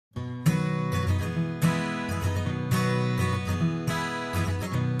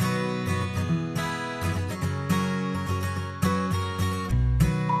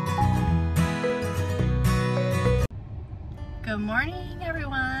Good morning,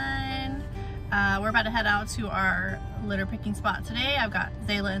 everyone. We're about to head out to our litter picking spot today. I've got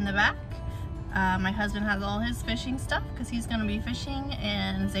Zayla in the back. My husband has all his fishing stuff because he's going to be fishing,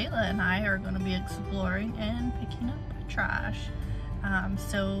 and Zayla and I are going to be exploring and picking up trash.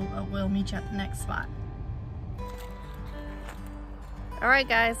 So we'll meet you at the next spot. Alright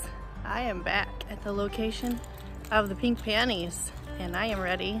guys, I am back at the location of the pink panties and I am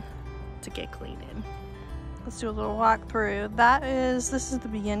ready to get cleaned in. Let's do a little walk through. This is the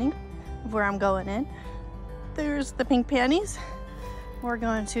beginning of where I'm going in. There's the pink panties. We're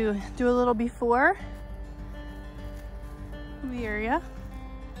going to do a little before the area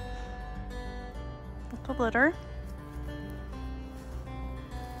with the litter.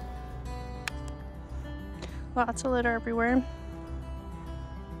 Lots of litter everywhere.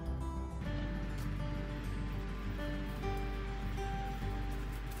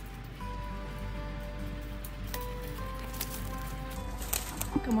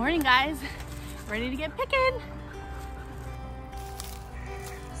 Good morning, guys. Ready to get picking.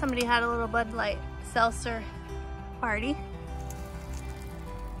 Somebody had a little Bud Light Seltzer party.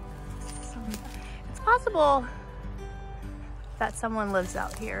 It's possible that someone lives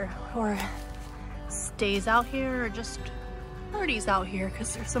out here or stays out here or just parties out here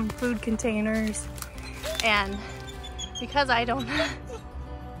because there's some food containers. And because I don't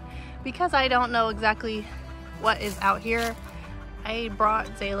know exactly what is out here, I brought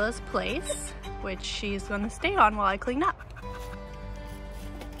Zayla's place, which she's going to stay on while I clean up.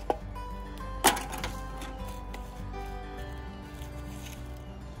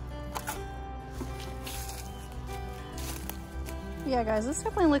 Yeah guys, this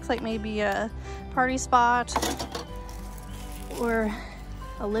definitely looks like maybe a party spot or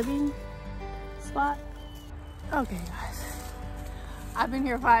a living spot. Okay guys, I've been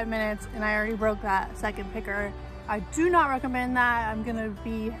here 5 minutes and I already broke that second picker. I do not recommend that. I'm gonna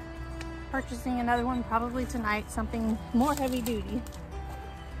be purchasing another one probably tonight, something more heavy duty.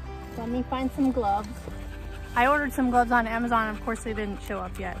 Let me find some gloves. I ordered some gloves on Amazon. Of course they didn't show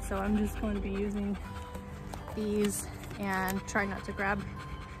up yet, so I'm just going to be using these and try not to grab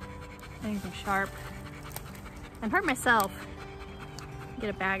anything sharp and hurt myself. Get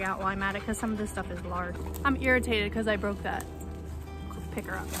a bag out while I'm at it because some of this stuff is large. I'm irritated because I broke that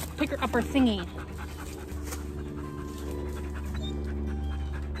picker upper thingy.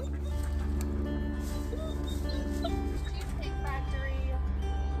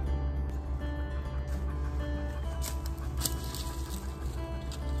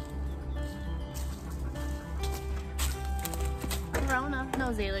 No,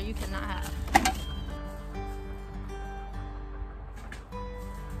 Zayla, you cannot have.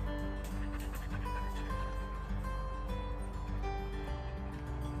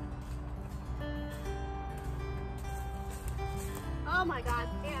 Oh my God,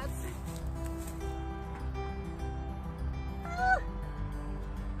 ants. Ah.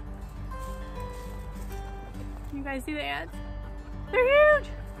 You guys see the ants? They're huge.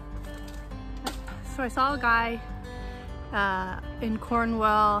 So I saw a guy in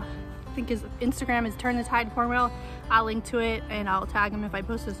Cornwall. I think his Instagram is Turn the Tide Cornwall. I'll link to it and I'll tag him if I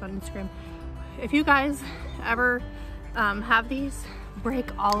post this on Instagram. If you guys ever have these,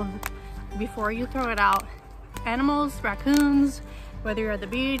 break all of them before you throw it out. Animals, raccoons, whether you're at the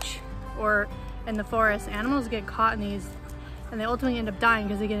beach or in the forest, animals get caught in these and they ultimately end up dying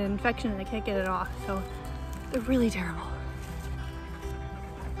because they get an infection and they can't get it off. So they're really terrible.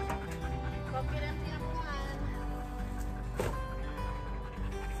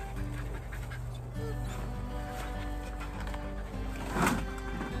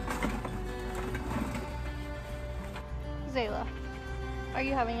 Zayla, are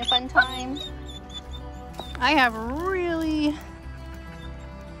you having a fun time? I have really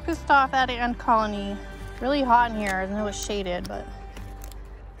pissed off that ant colony. Really hot in here. I know it's shaded, but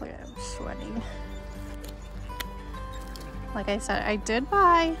look at him sweating. Like I said, I did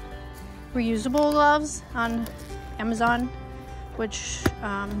buy reusable gloves on Amazon, which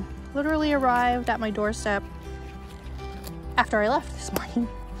literally arrived at my doorstep after I left this morning.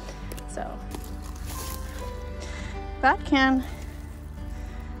 So that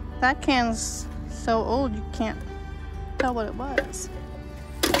can's so old you can't tell what it was.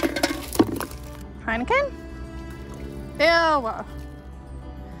 Heineken? Ew!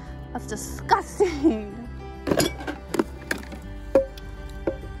 That's disgusting.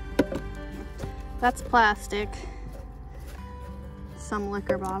 That's plastic. Some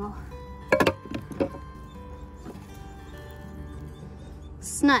liquor bottle.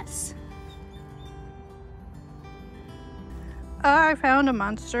 Snuts. I found a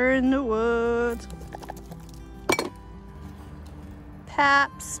monster in the woods.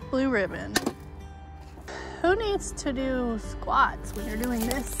 Taps Blue Ribbon. Who needs to do squats when you're doing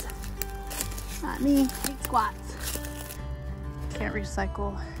this? Not me. I hate squats. Can't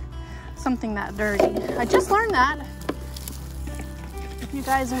recycle something that dirty. I just learned that. If you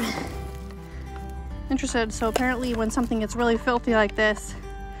guys are interested, so apparently when something gets really filthy like this,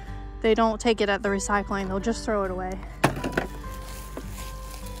 they don't take it at the recycling. They'll just throw it away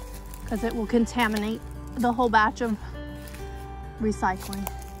because it will contaminate the whole batch of recycling.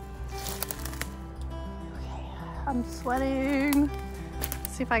 Okay, I'm sweating.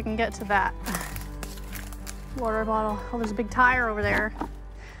 Let's see if I can get to that water bottle. Oh, there's a big tire over there. I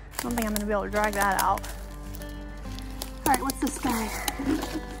don't think I'm gonna be able to drag that out. All right, what's this guy?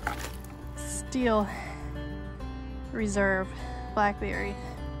 Steel Reserve Blackberry.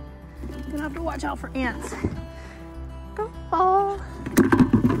 Gonna have to watch out for ants. Go ball.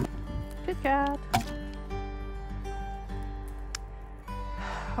 Good cat.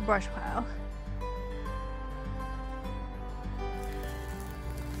 A brush pile.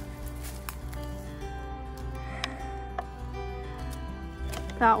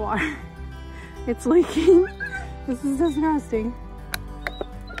 That water, it's leaking. This is disgusting.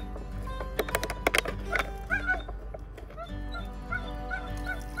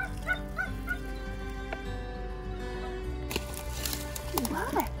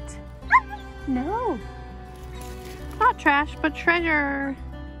 What? No. Not trash, but treasure.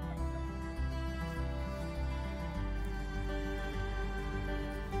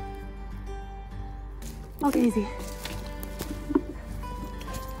 Okay, easy.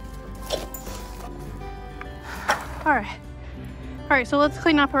 All right, so let's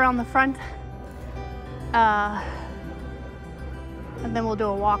clean up around the front. And then we'll do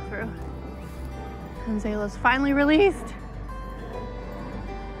a walkthrough. And Zayla's finally released.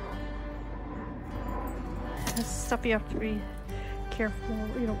 This stuff you have to be careful.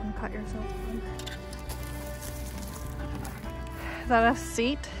 You don't want to cut yourself on. Is that a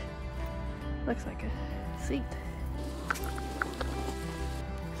seat? Looks like a seat.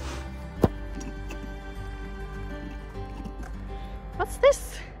 What's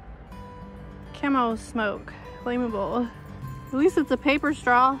this? Camo smoke, flammable. At least it's a paper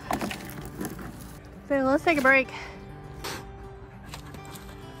straw. So let's take a break.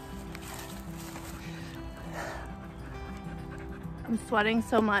 I'm sweating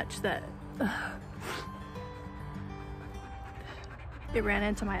so much that it ran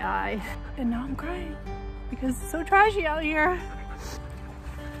into my eye. And now I'm crying because it's so trashy out here.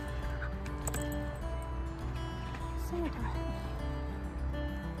 So trashy.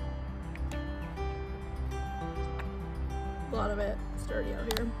 A lot of it. It's dirty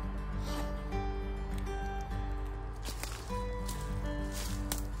out here.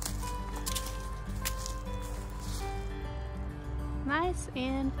 Nice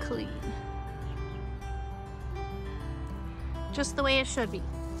and clean. Just the way it should be.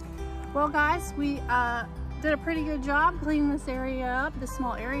 Well guys, we did a pretty good job cleaning this area up. This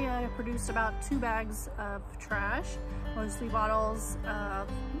small area produced about 2 bags of trash, mostly bottles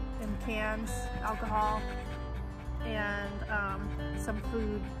and cans, alcohol, and some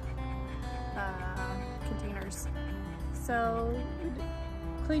food containers. So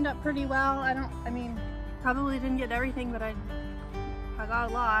cleaned up pretty well. I mean, probably didn't get everything, but I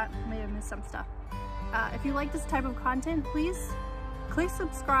got a lot. May have missed some stuff. If you like this type of content, please click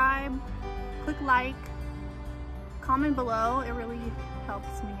subscribe, click like, comment below. It really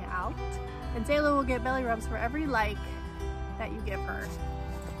helps me out. And Zayla will get belly rubs for every like that you give her.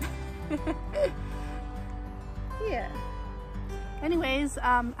 Yeah. Anyways,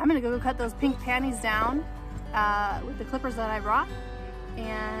 I'm gonna go cut those pink panties down with the clippers that I brought.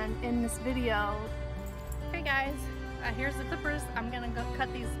 And in this video, hey guys, here's the clippers. I'm gonna go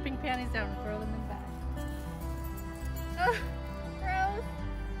cut these pink panties down and throw them in the bag. Ugh, gross.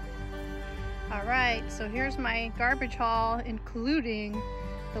 All right, so here's my garbage haul, including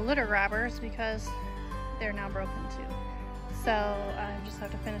the litter grabbers because they're now broken too. So I just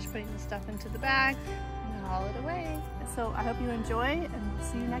have to finish putting the stuff into the bag and haul it away. So I hope you enjoy, and we'll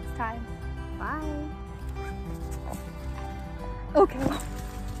see you next time. Bye. Okay.